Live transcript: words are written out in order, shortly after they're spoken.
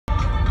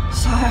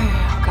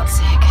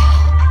sick.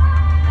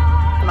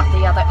 I'm at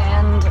the other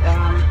end,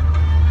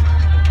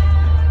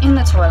 in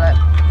the toilet.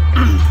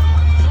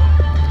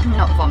 I'm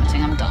not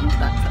vomiting, I'm done with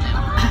that for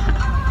now.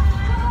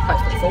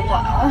 Hopefully for a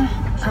while.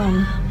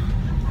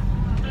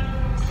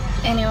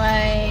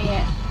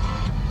 Anyway,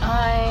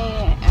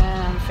 I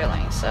am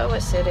feeling so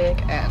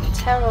acidic and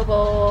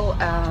terrible,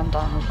 and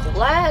I'm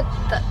glad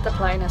that the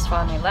plane has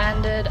finally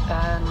landed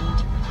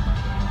and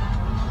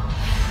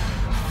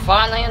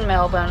finally in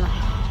Melbourne,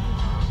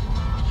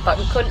 but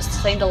we couldn't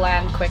seem to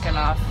land quick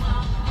enough.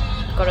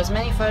 Got as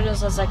many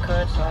photos as I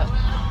could, but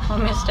I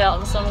missed out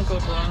on some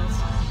good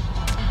ones.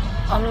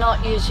 I'm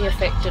not usually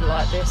affected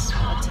like this.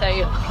 I tell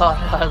you what,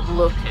 I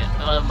look at,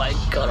 oh my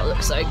god, I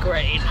look so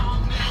green.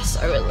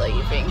 So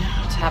relieving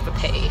to have a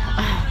pee.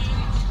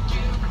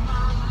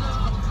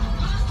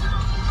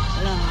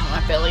 Oh,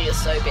 my belly is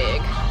so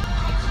big.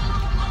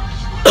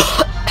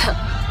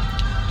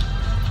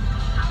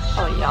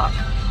 Oh yuck.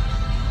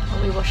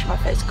 I'll be washing my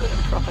face good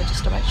and proper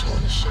just to make sure all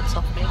this shit's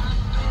off me.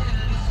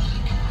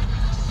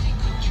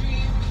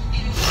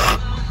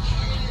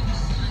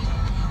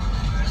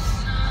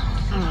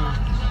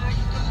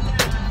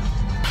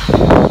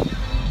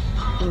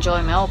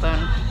 Enjoy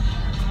Melbourne.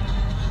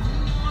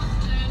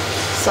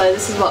 So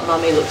this is what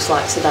Mummy looks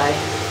like today.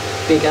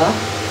 Bigger,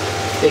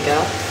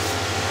 bigger,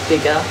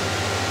 bigger.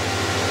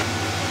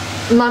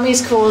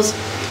 Mummy's called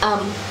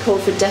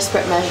for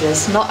desperate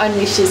measures. Not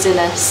only she's in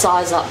a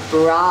size up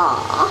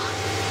bra,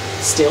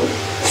 still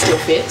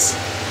fits,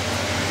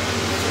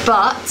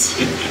 but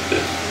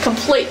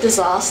complete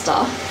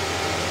disaster.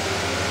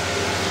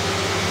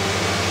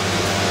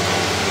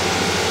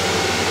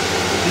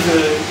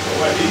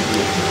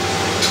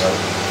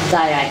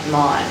 They ain't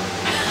mine.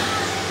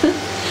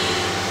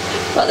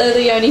 But they're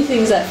the only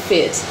things that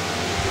fit.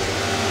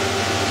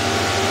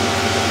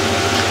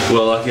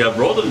 Well, lucky I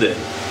brought them then.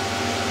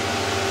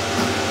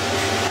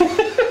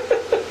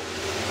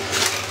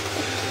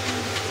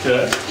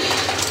 Yeah.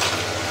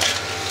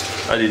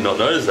 I did not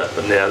notice that,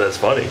 but now that's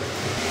funny.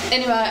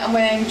 Anyway, I'm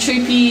wearing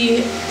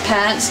troopy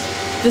pants.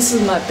 This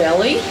is my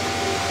belly.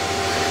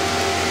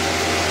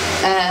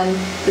 And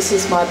this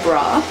is my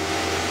bra.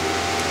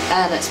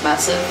 And it's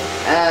massive.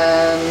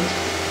 And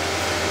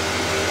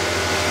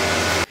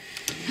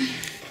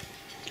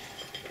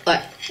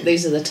like,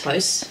 these are the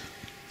toasts.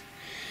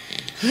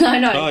 No,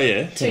 no. Oh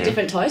yeah. Two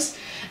different toasts.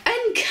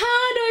 And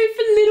cardo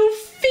for little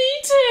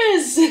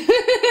fetus.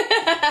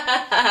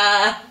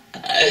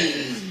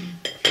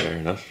 Fair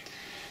enough.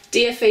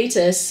 Dear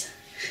fetus,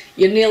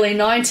 you're nearly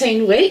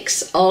 19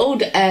 weeks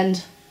old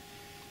and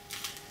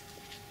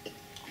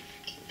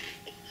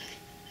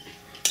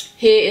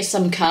here is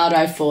some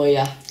cardo for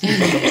you.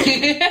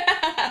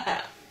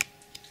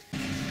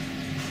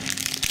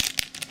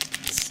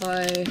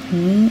 So,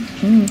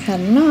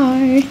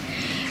 hello.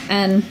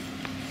 And,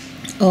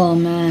 oh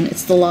man,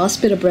 it's the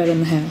last bit of bread in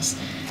the house.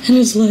 And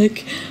it's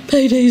like,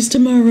 payday's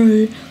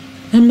tomorrow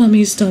and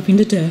Mummy's starving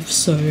to death,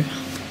 so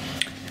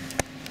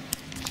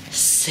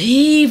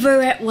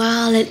savour it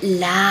while it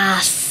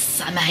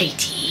lasts,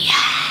 matey.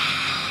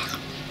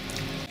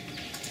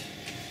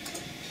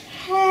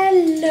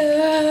 Hello.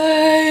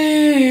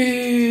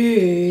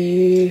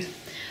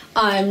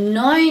 I'm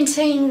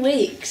 19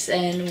 weeks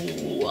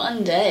and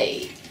 1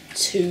 day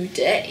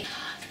today.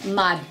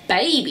 My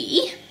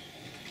baby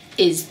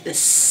is the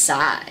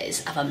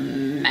size of a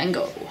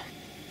mango.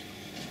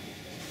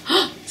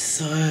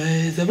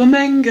 Size of a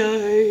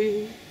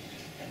mango.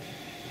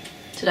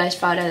 Today's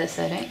Friday the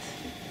 13th.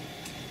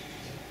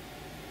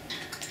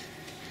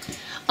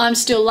 I'm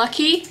still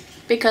lucky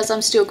because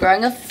I'm still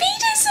growing a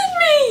fetus in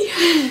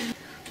me.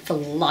 For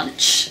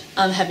lunch,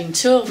 I'm having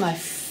two of my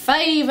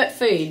favourite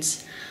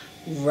foods,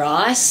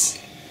 rice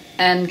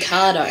and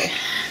cardo.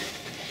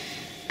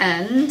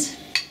 And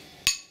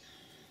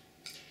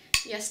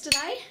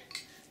yesterday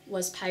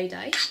was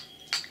payday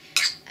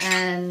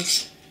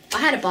and I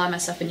had to buy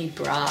myself a new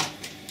bra.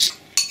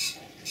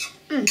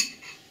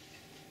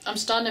 I'm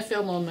starting to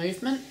feel more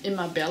movement in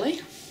my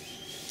belly.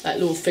 That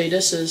little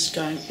fetus is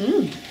going,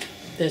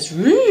 there's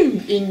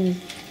room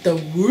in the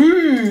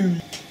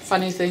womb.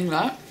 Funny thing,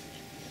 right?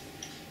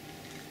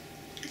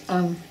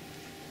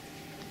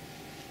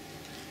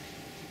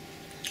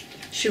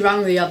 She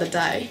rang the other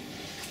day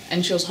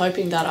and she was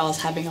hoping that I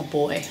was having a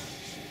boy.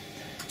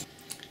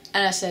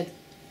 And I said,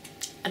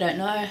 I don't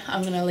know,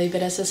 I'm going to leave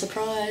it as a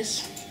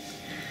surprise.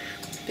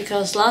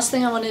 Because last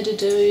thing I wanted to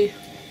do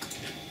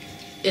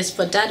is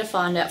for Dad to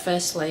find out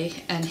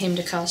firstly and him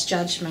to cast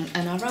judgment,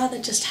 and I'd rather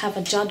just have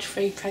a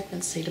judge-free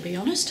pregnancy, to be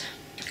honest.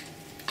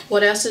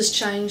 What else has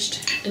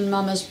changed in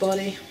Mama's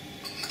body?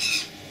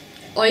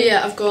 Oh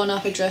yeah, I've gone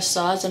up a dress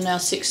size. I'm now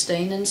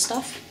 16 and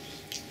stuff.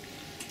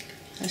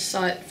 I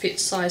fit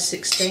size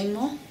 16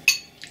 more.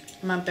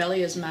 My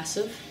belly is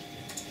massive.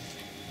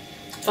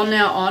 From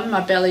now on,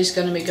 my belly's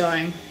going to be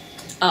going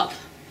up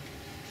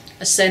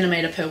 1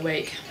 centimetre per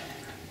week.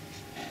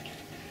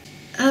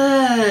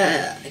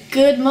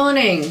 Good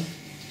morning.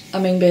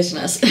 I'm in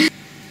business.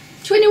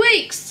 20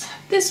 weeks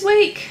this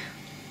week.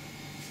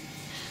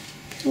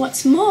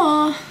 What's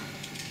more,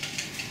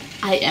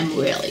 I I am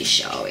really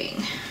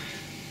showing.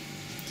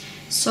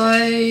 So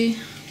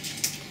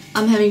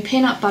I'm having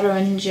peanut butter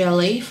and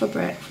jelly for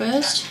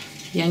breakfast.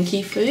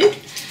 Yankee food.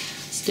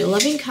 Still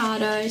loving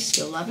avocado,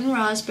 still loving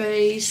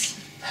raspberries.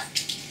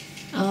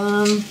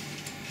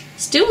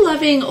 Still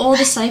loving all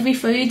the savoury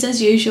foods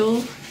as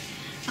usual.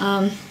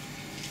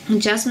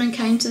 Jasmine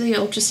came to the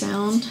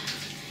ultrasound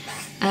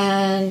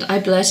and I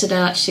blurted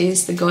out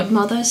she's the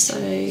godmother,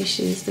 so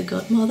she's the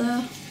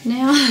godmother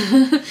now.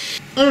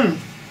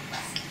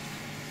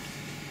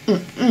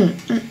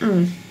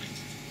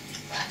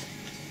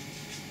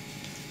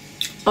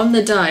 On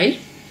the day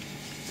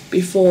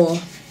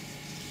before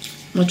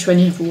my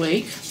 20th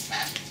week,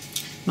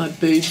 my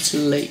boobs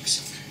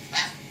leaked.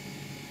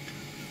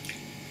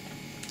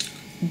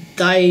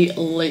 They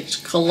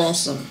leaked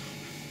Collustrum,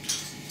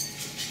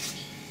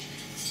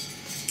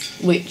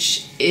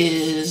 which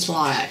is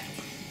like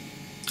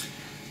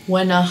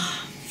when a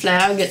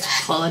flower gets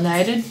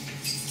pollinated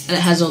and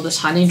it has all this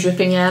honey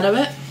dripping out of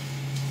it.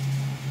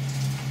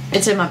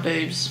 It's in my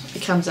boobs.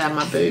 It comes out of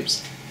my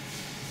boobs.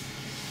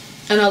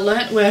 And I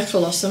learnt where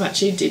Collustrum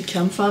actually did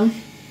come from.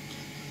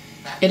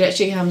 It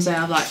actually comes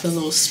out of like the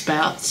little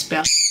spout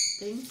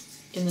thing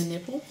in the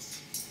nipple.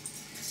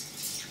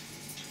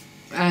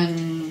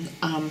 And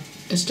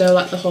instead of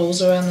like the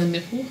holes around the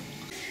nipple.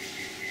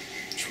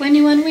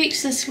 21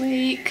 weeks this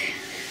week,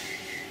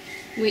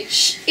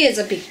 which is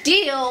a big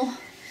deal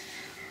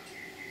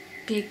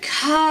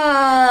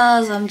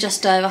because I'm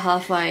just over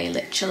halfway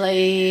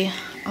literally.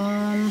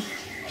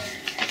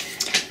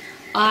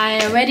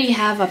 I already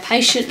have a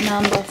patient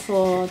number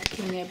for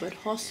King Edward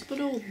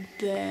Hospital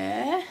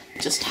there.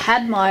 Just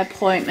had my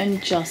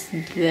appointment just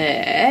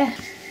there.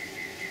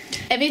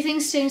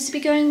 Everything seems to be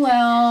going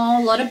well.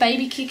 A lot of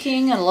baby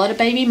kicking and a lot of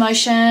baby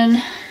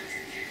motion.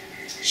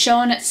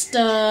 Showing its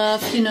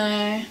stuff, you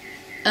know.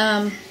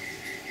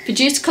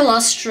 Produced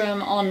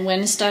Collustrum on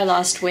Wednesday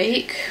last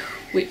week,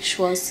 which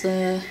was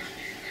the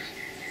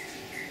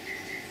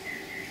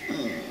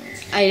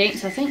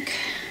 18th, I think.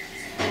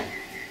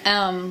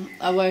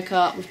 I woke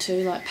up with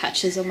 2 like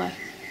patches on my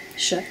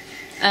shirt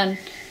and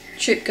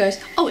Trip goes,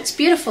 "Oh, it's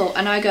beautiful,"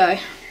 and I go, "Are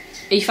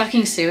you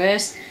fucking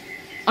serious?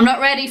 I'm not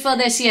ready for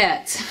this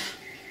yet."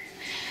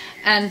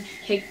 And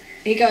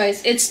he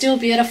goes, "It's still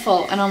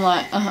beautiful," and I'm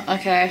like,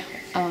 okay,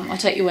 I'll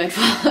take your word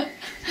for it.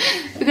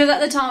 Because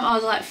at the time I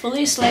was like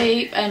fully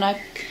asleep and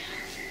I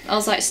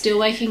was like still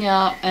waking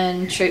up,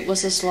 and Trip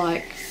was just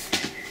like,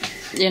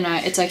 you know,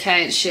 it's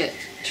okay and shit,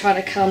 trying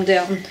to calm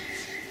down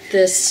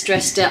this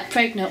stressed out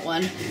pregnant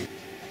one,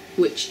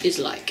 which is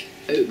like,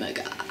 oh my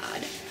god.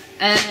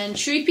 And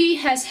Troopy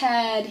has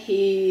had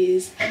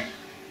his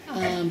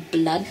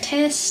blood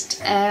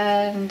test,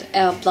 and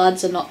our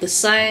bloods are not the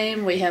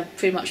same. We have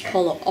pretty much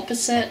polar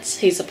opposites.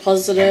 He's a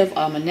positive,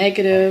 I'm a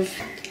negative.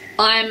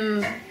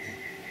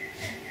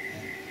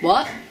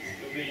 What?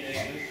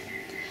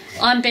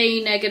 I'm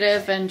B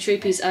negative and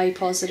Troopy's A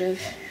positive,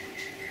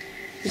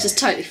 which is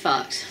totally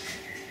fucked.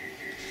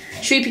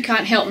 Troopy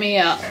can't help me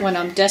out when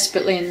I'm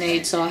desperately in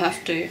need, so I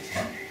have to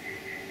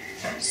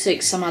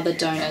seek some other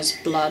donor's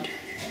blood.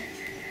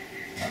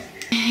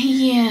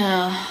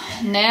 Yeah,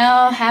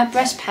 now I have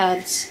breast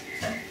pads.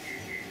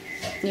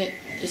 Yeah,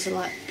 just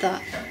like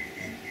that.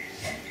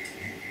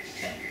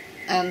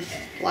 And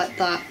like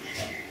that.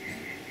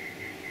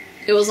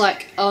 It was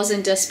like I was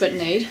in desperate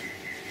need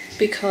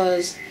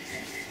because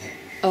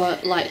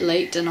it like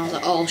leaked, and I was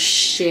like, oh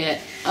shit,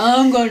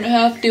 I'm gonna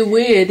have to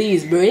wear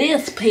these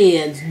breast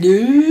pads,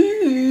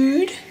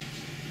 dude.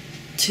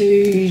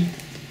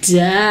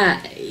 Today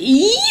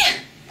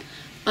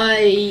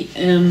I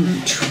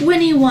am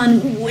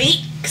 21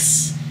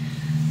 weeks.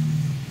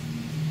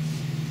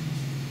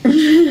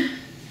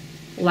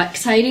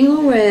 Lactating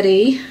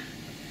already.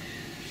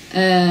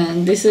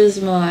 And this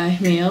is my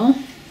meal.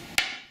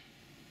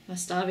 My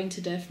starving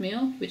to death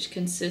meal, which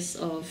consists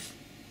of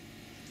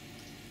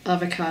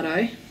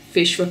avocado,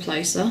 fish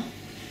replacer,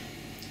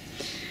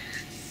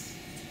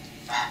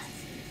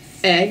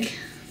 egg,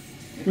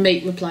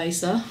 meat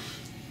replacer,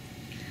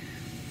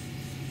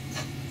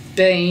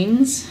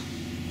 beans,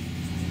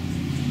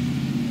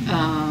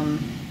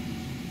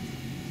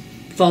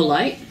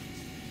 folate,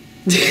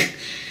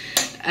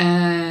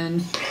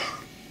 and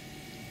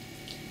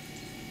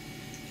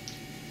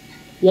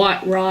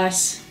white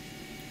rice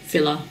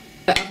filler.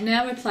 I've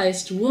now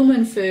replaced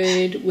woman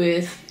food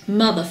with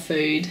mother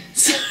food.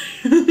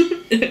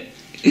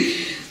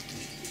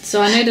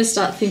 So I need to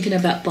start thinking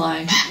about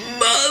buying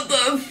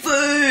mother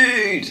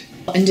food.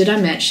 And did I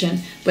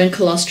mention, when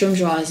Collustrum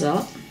dries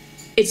up,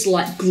 it's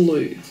like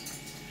glue.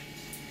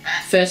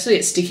 Firstly,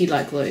 it's sticky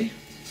like glue.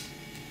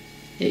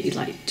 Yeah, you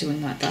like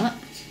doing like that,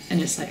 and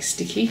it's like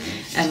sticky,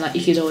 and like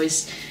you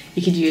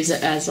could use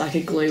it as like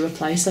a glue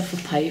replacer for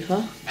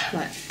paper,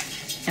 like,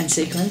 and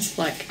sequins,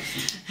 like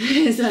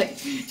it's like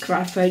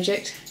craft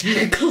project,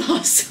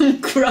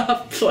 Collustrum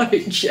craft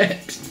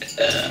project.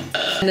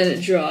 And then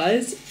it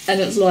dries and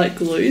it's like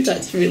glue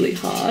that's really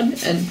hard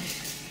and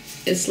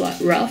it's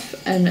like rough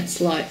and it's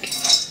like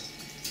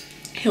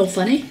hell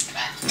funny.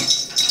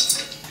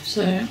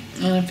 So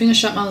I'm gonna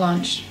finish up my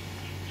lunch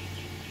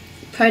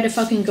Pray to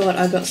fucking God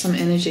I got some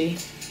energy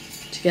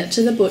to get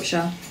to the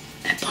butcher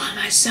and buy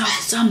myself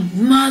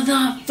some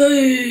mother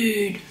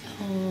food.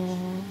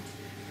 Oh.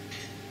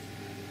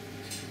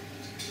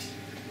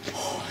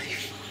 Holy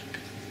fuck.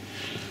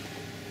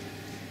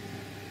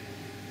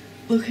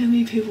 Look how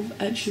many people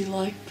actually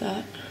like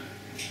that.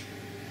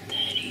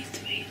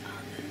 33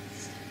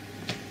 others.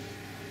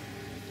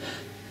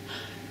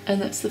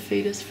 And that's the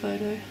fetus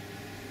photo.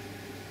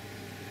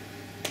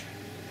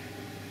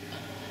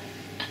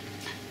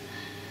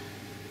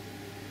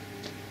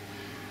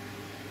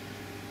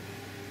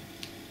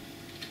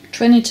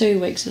 "22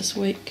 weeks this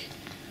week."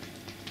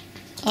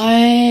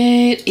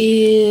 It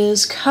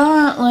is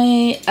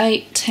currently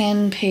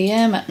 8:10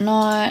 p.m. at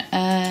night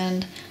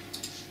and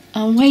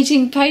I'm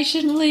waiting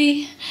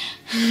patiently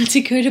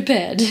to go to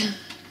bed.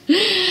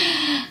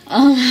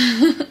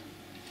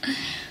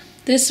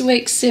 This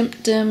week's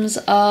symptoms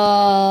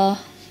are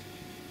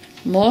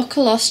more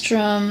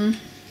colostrum,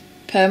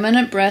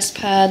 permanent breast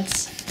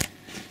pads,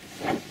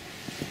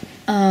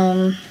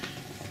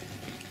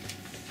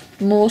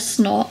 more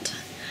snot,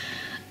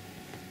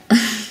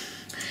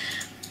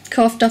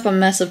 coughed up a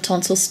massive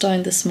tonsil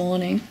stone this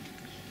morning.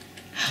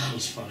 That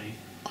was funny.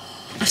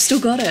 Oh, I've still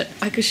got it.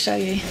 I could show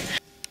you.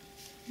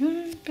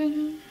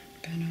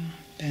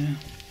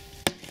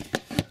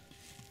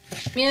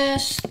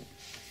 Yes.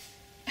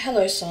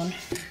 Hello, son.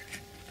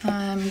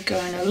 I'm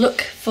going to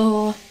look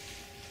for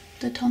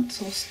the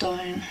tonsil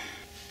stone.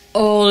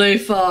 Holy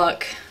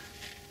fuck.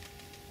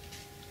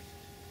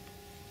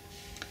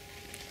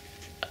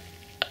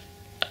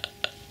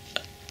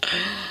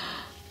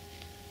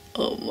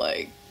 Oh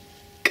my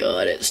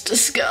God, it's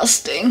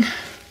disgusting.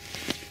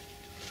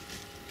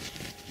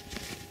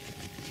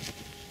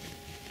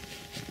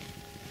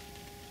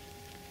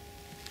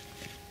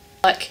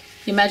 Like,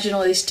 you imagine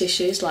all these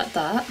tissues like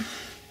that,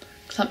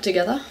 clumped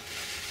together.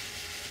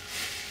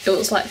 It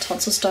was like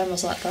tonsil stone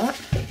was like that.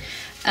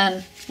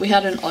 And we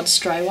had an odd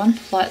stray one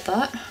like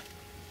that.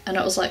 And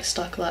it was like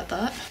stuck like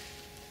that.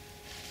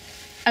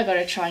 I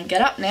gotta try and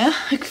get up now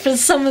for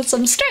some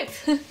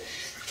strength.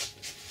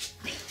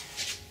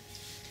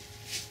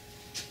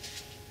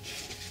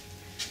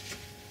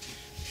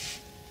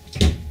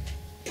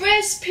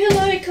 Breast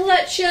pillow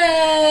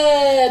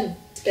collection!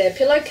 Spare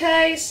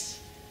pillowcase.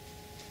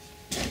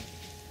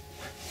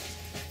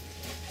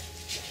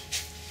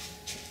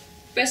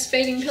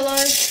 Breastfeeding pillow,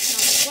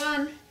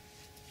 number 1.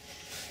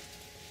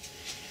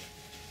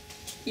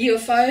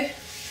 UFO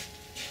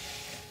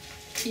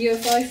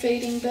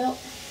feeding belt.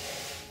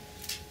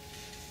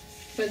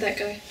 Where'd that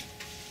go?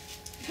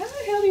 How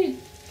the hell do you...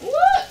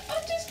 What?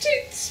 I'm just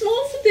too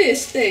small for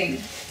this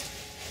thing.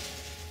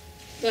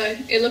 So,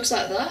 it looks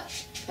like that.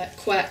 Like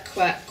quack,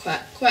 quack,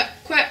 quack, quack,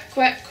 quack,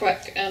 quack,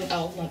 quack, and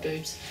oh, my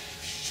boobs.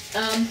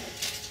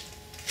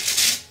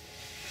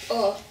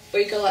 Oh,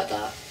 we go like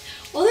that.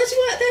 Oh, that's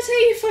how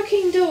you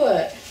fucking do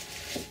it.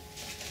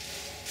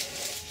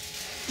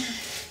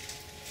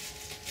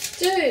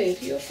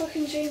 Dude, you're a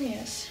fucking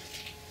genius.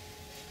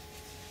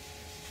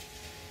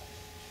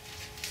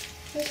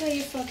 That's how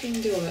you fucking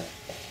do it.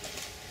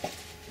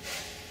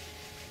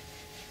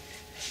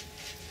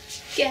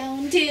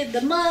 Going to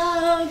the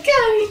mall,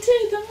 going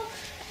to the mall.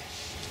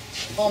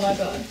 Oh my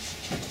God.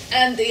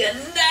 And the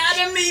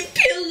anatomy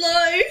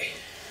pillow.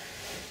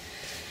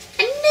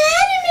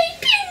 Anatomy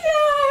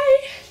pillow.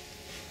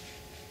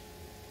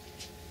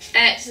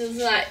 And it's just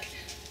like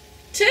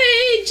 2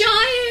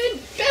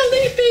 giant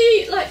belly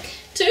beat, like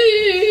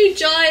 2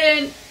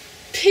 giant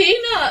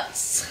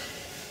peanuts.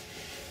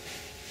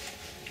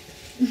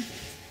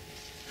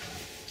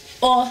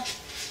 Or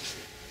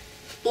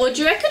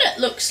do you reckon it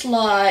looks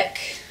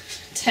like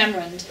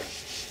tamarind?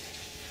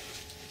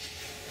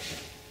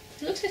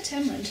 It looks like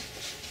tamarind.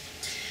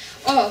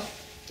 Oh,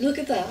 look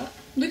at that.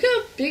 Look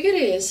how big it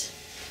is.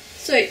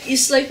 So you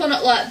sleep on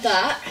it like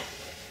that,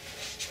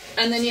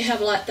 and then you have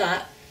like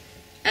that,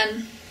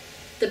 and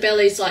the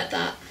belly's like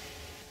that.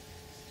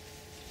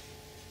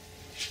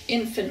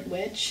 Infant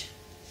wedge.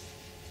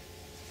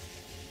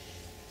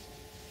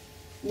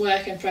 Where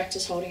I can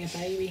practice holding a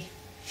baby.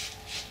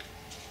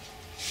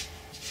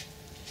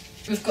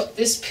 We've got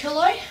this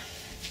pillow,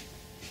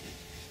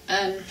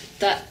 and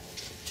that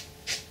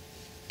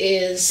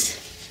is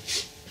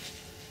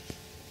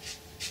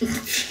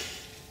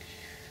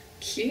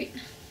cute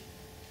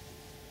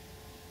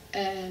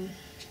and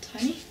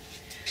tiny,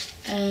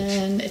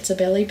 and it's a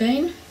belly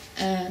bean,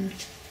 and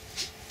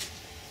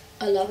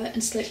I love it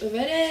and sleep with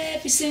it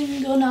every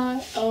single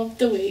night of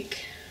the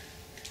week.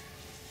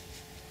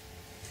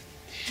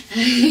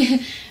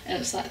 And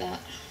it's like that,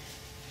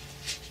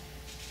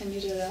 and you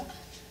do that.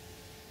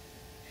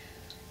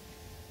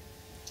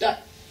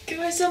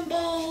 Grow some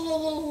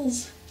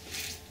balls!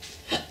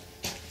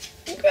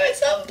 Grow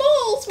some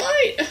balls,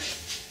 mate!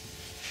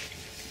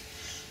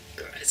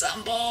 Grow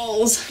some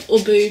balls! Or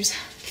boobs.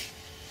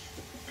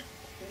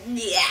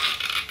 Yeah!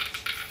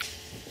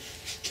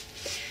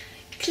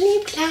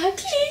 Clip clap,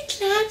 clip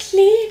clap,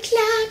 clip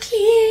clap,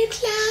 clip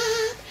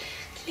clap.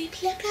 Clip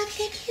clap, clap,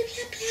 clip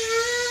clap,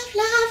 clap,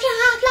 blah,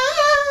 blah,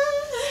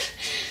 blah.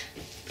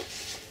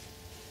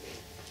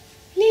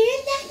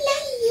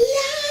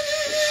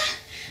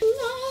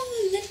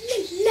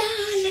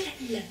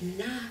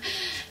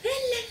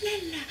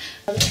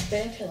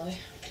 spare pillow.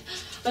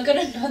 I got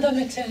another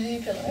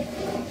maternity pillow.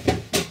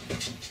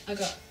 I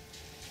got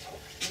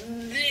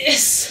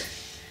this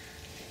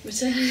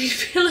maternity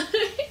pillow.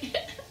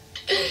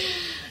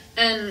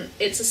 And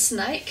it's a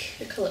snake.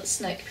 I call it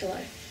snake pillow.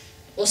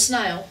 Or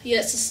snail.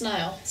 Yeah, it's a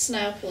snail.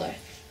 Snail pillow.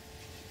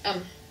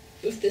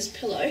 With this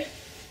pillow.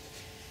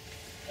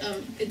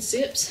 It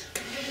zips.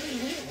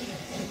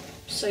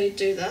 So you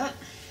do that.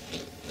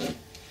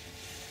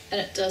 And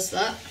it does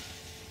that.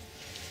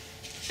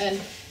 And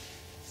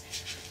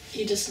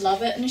you just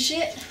love it and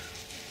shit.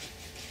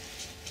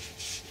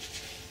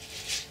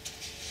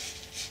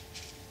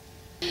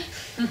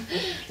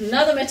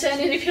 Another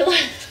maternity pillow.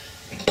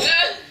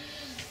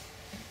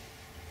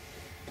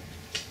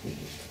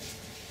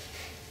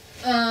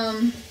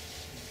 Oh,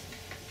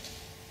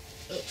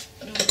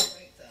 I don't want to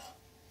break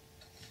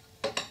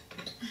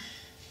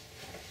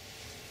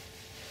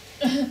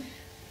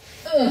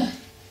that.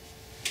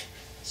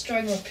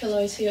 Struggling with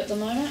pillows here at the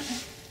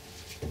moment.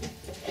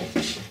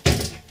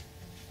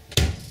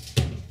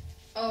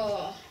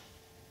 Oh,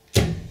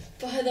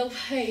 by the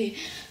way,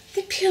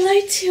 the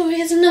pillow tour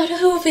is not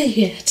over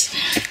yet.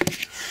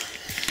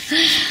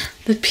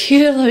 The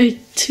pillow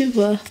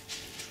tour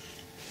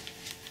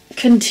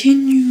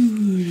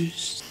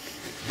continues.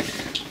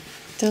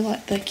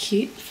 They're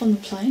cute from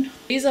the plane.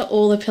 These are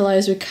all the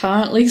pillows we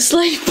currently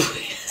sleep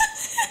with.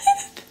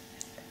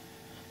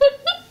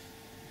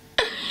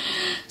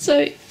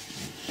 So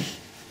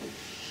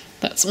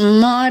that's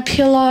my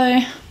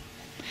pillow.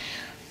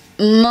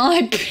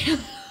 My pillow.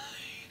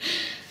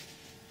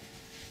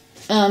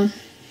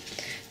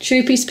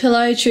 Troopy's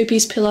pillow,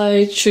 Troopy's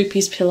pillow,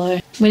 Troopy's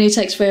pillow. When he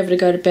takes forever to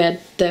go to bed,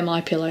 they're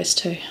my pillows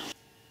too.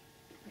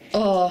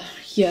 Oh,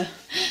 yeah.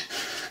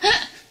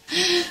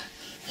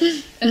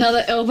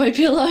 Another elbow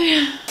pillow.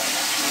 Here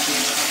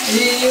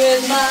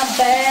is my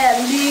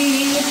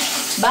belly,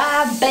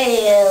 my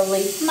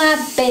belly, my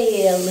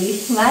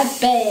belly, my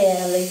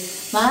belly,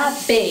 my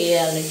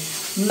belly,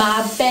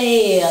 my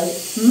belly,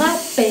 my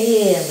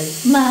belly,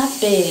 my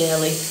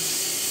belly.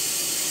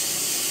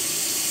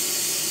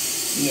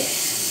 Yeah.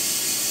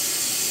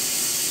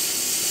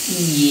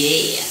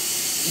 Yeah.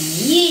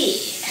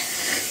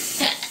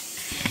 Yeah.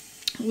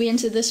 We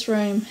entered this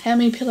room. How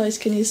many pillows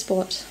can you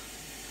spot?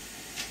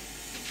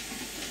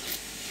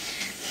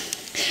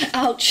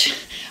 Ouch,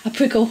 a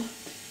prickle.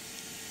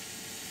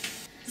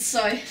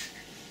 So,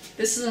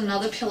 this is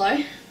another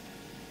pillow,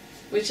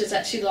 which is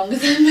actually longer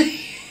than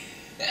me.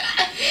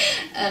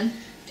 And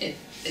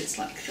it's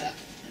like that.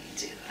 Let me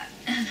do that.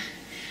 And,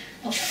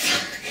 oh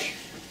fuck.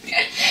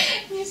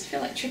 You just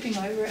feel like tripping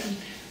over it and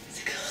it's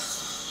like,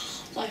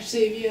 oh, life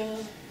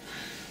savior.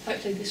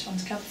 Hopefully this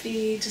one's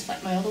comfy, just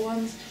like my other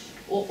ones.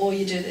 Or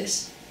you do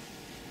this.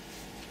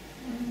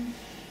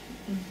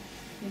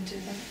 You do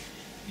that.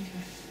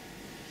 Okay.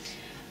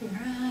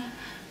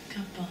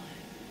 Rock my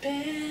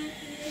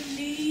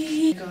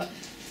belly. Got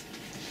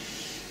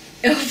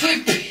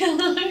elbow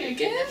pillow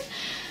again,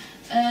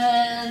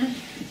 and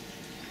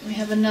we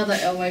have another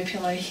elbow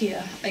pillow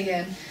here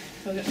again.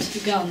 I've got two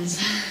guns,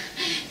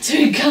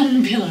 two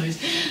gun pillows.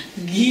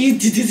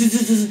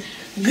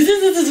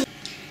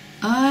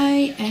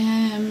 I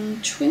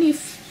am 20.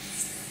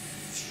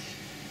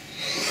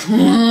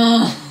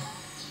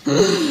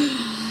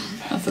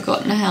 I've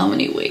forgotten how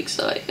many weeks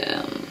I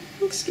am.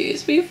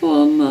 Excuse me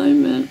for a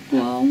moment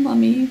while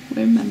Mummy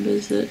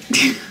remembers it.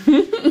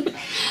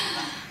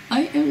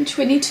 I am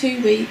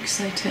 22 weeks,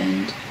 I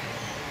turned.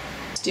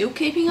 Still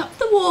keeping up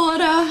the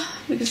water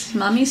because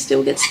Mummy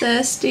still gets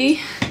thirsty.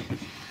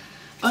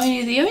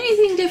 The only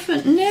thing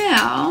different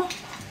now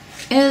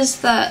is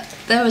that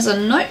there was a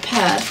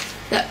notepad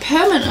that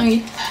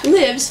permanently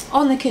lives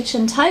on the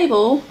kitchen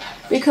table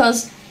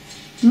because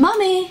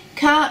Mummy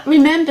can't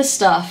remember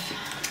stuff.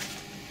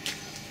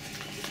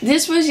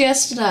 This was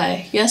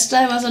yesterday.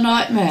 Yesterday was a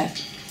nightmare.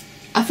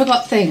 I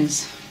forgot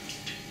things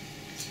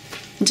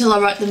until I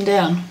wrote them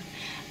down.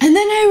 And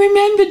then I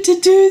remembered to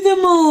do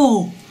them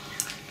all.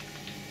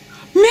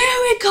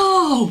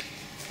 Miracle!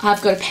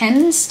 I've got a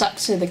pen stuck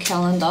to the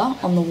calendar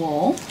on the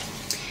wall,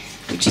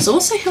 which is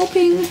also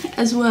helping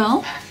as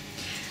well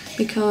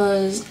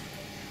because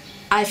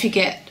I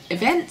forget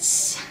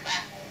events,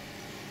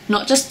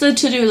 not just the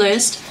to-do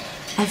list.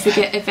 I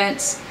forget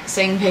events,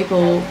 seeing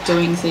people,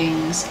 doing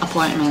things,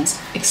 appointments,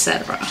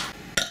 etc.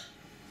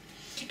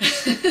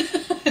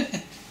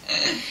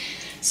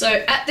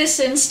 So at this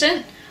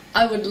instant,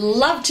 I would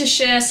love to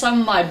share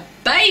some of my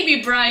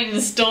baby brain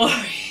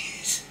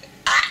stories.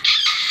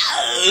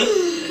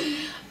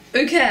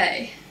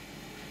 Okay,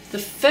 the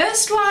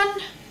first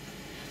one,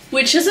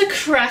 which is a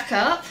crack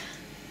up,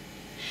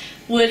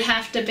 would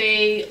have to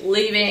be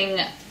leaving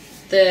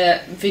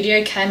the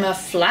video camera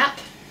flap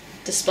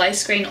display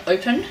screen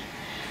open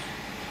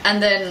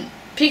and then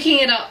picking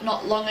it up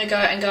not long ago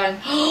and going,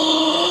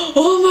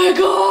 oh my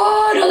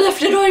god, I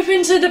left it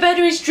open so the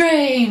battery's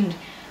drained,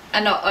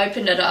 and I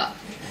opened it up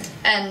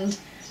and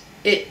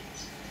it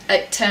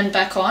turned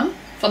back on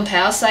from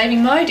power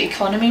saving mode,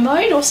 economy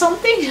mode or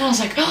something, and I was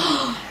like,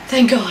 oh,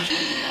 thank god.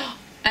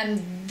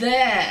 And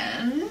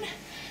then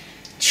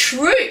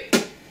Troop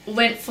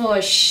went for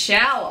a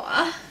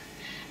shower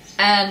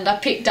and I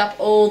picked up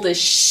all the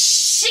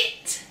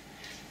shit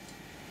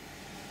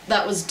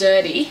that was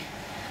dirty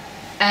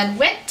and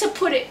went to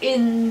put it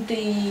in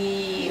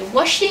the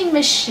washing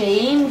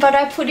machine, but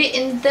I put it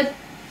in the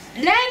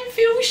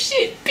landfill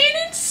shit bin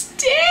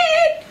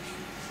instead.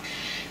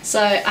 So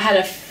I had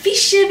to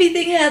fish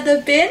everything out of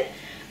the bin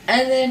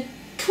and then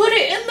put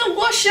it in the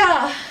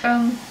washer.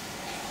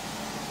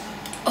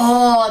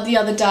 Oh, the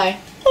other day.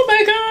 Oh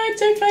my god,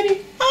 so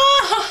funny.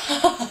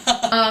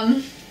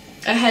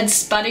 I had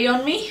Spuddy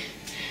on me,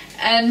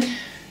 and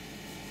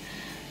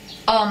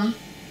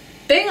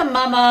being a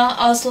mama,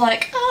 I was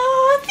like,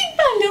 oh, I think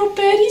my little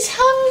birdie's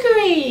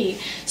hungry.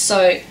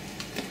 So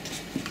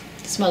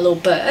it's my little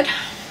bird,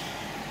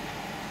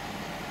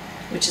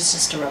 which is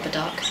just a rubber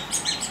duck.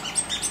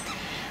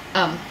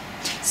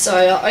 So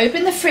I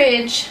open the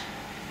fridge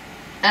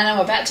and I'm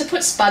about to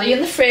put Spuddy in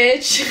the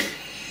fridge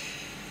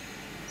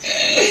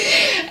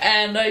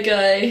and I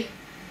go,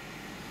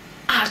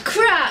 ah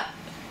crap,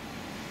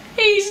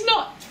 he's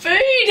not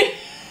food.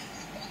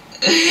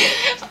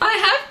 I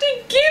have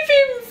to give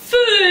him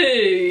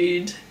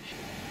food.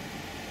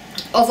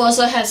 I've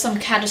also had some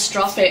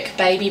catastrophic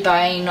baby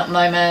brain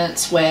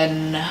moments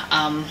when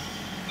I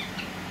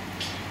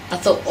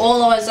thought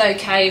all was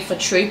okay for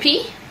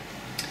Troopy,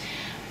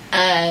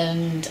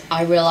 and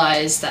I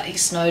realised that he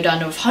snowed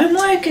under with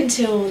homework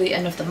until the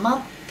end of the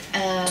month,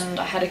 and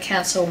I had to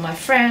cancel my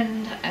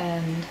friend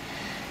and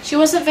she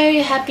wasn't very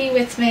happy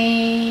with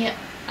me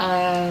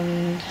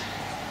and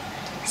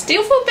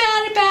still feel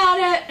bad about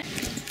it.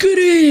 Good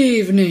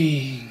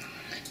evening.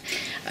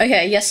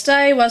 Okay,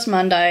 yesterday was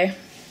Monday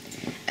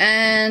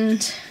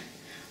and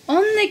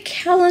on the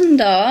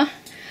calendar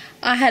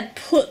I had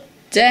put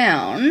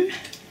down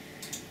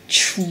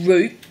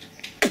Troop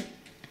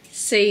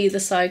see the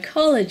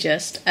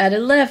psychologist at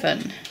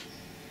 11.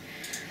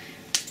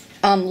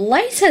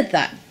 Later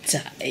that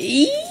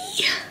day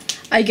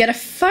I get a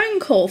phone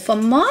call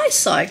from my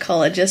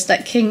psychologist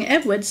at King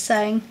Edward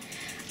saying,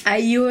 are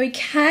you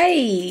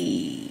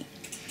okay?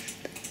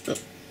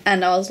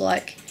 And I was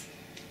like,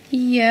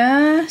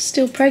 yeah,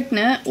 still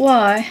pregnant.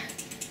 Why?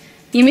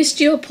 You missed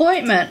your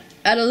appointment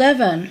at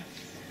 11.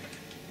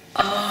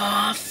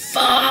 Oh,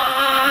 fuck.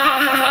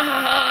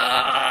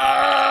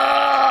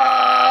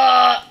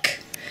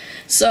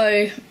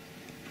 So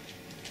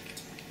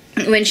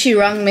when she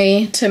rang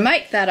me to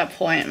make that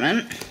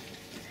appointment,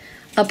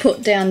 I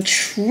put down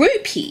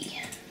Troopy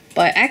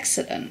by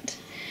accident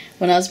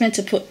when I was meant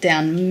to put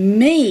down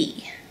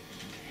me.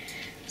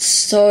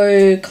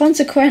 So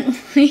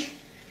consequently,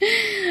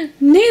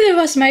 neither of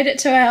us made it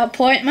to our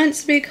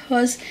appointments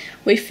because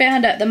we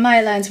found out the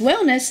Maylands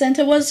Wellness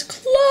Centre was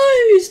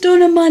closed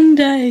on a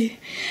Monday.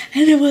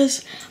 And it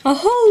was a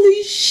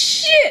holy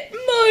shit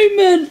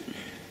moment.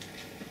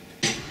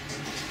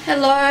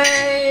 Hello.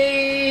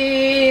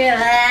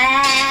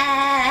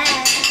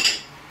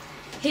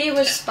 Here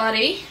was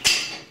Spuddy.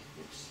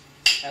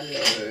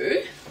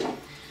 Hello.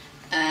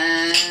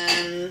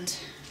 And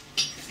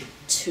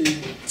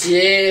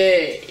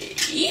today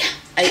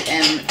I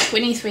am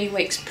 23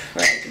 weeks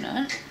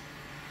pregnant.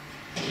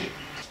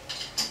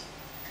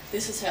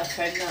 This is how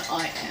pregnant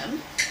I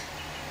am.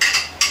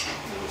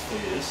 Little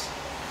fetus.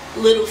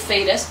 Little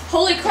fetus.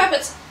 Holy crap,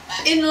 it's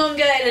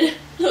elongated.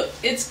 Look,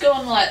 it's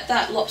gone like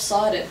that,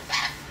 lopsided.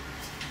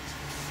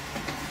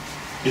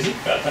 Is it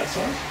about that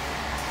size?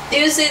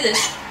 You see this?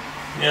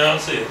 Yeah, I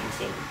see it in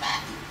film.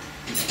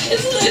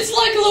 It's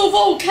like a little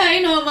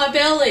volcano on my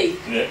belly.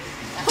 Yeah.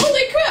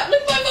 Holy crap,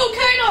 look at my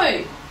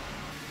volcano.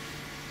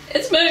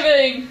 It's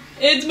moving.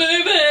 It's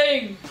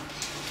moving.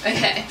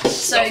 Okay, so...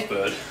 Stuffed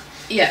bird.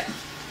 Yeah.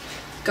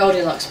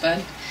 Goldilocks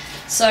bird.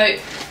 So,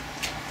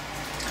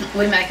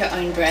 we make our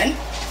own bread.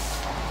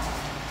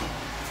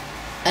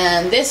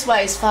 And this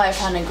weighs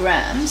 500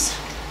 grams.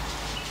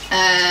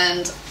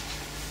 And...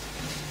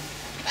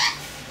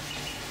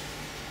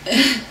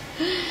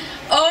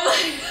 oh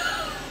my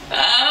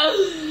god.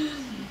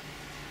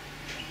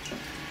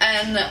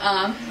 And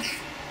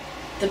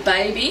the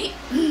baby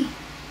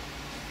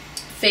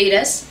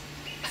fetus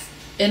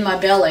in my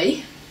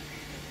belly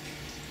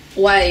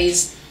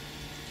weighs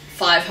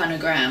 500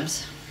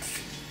 grams.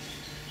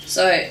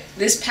 So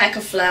this pack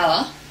of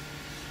flour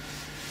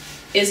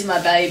is my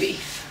baby.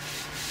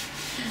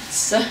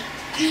 So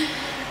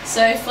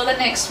for the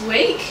next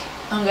week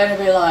I'm going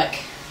to be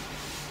like,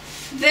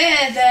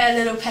 there,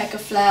 little pack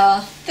of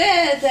flour.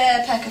 There,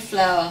 pack of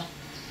flour.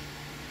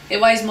 It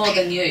weighs more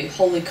than you.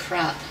 Holy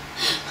crap.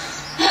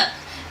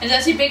 It's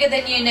actually bigger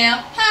than you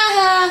now. Ha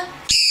ha.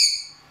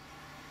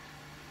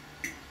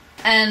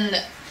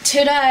 And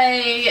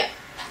today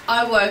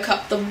I woke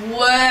up the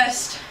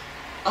worst,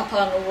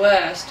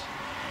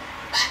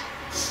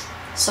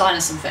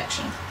 sinus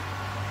infection,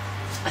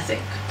 I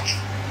think.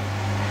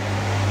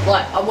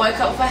 Like, I woke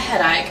up with a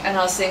headache and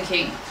I was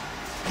thinking,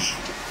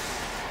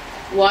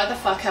 why the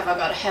fuck have I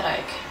got a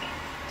headache?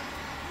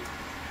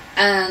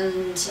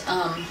 And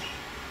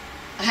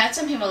I had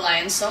some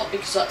Himalayan salt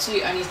because that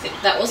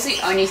was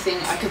the only thing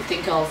I could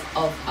think of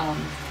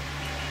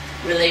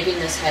relieving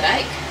this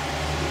headache.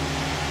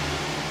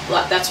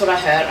 Like, that's what I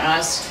heard, and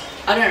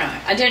I don't know.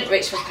 I didn't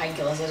reach for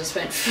painkillers, I just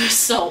went for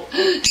salt.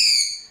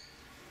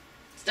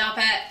 Stop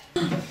it.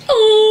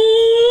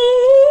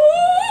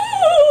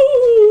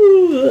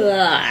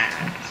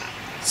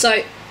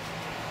 So,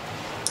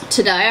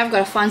 today I've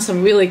got to find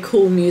some really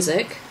cool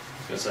music.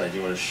 I was going to say, do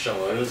you want to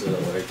show over so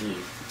that way you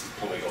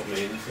probably got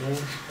me in the film?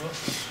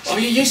 Oh,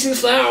 you're using the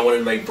flour, I wanted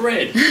to make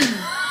bread.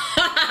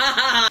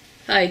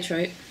 Hey,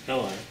 Troop.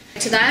 Hello.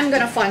 Today I'm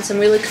going to find some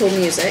really cool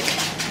music.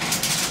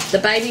 The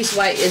baby's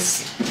weight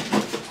is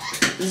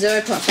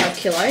 0.5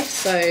 kilo,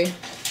 so,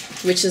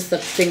 which is the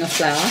thing of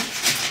flour,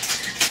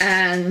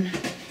 and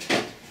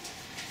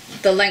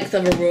the length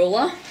of a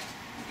ruler.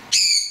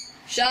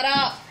 Shut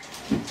up!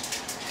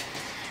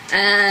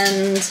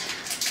 And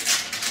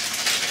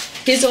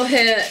his or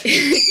her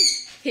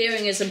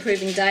hearing is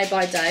improving day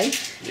by day.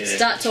 Yeah.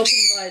 Start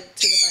talking to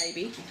the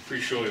baby.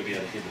 Pretty sure you'll be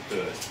able to hear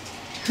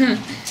the bird.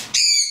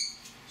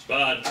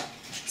 Spud.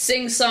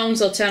 Sing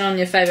songs or turn on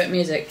your favourite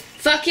music.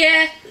 Fuck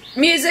yeah!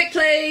 Music,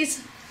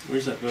 please!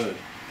 Where's that bird?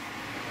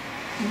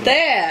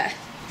 There!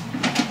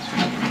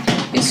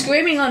 He's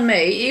screaming on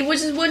me. He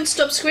just wouldn't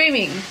stop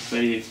screaming.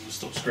 Betty,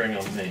 stop screaming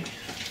on me.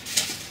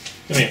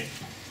 Come here.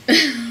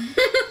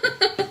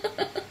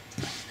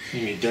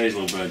 You're your daddy's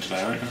little bird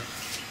today, aren't you?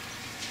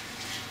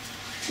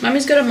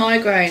 Mummy's got a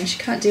migraine. She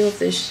can't deal with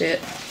this shit.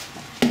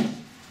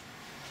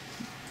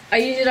 I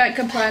usually don't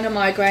complain of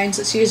migraines.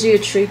 It's usually a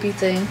troopy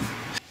thing.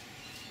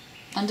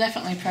 I'm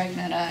definitely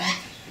pregnant, eh?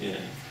 Yeah.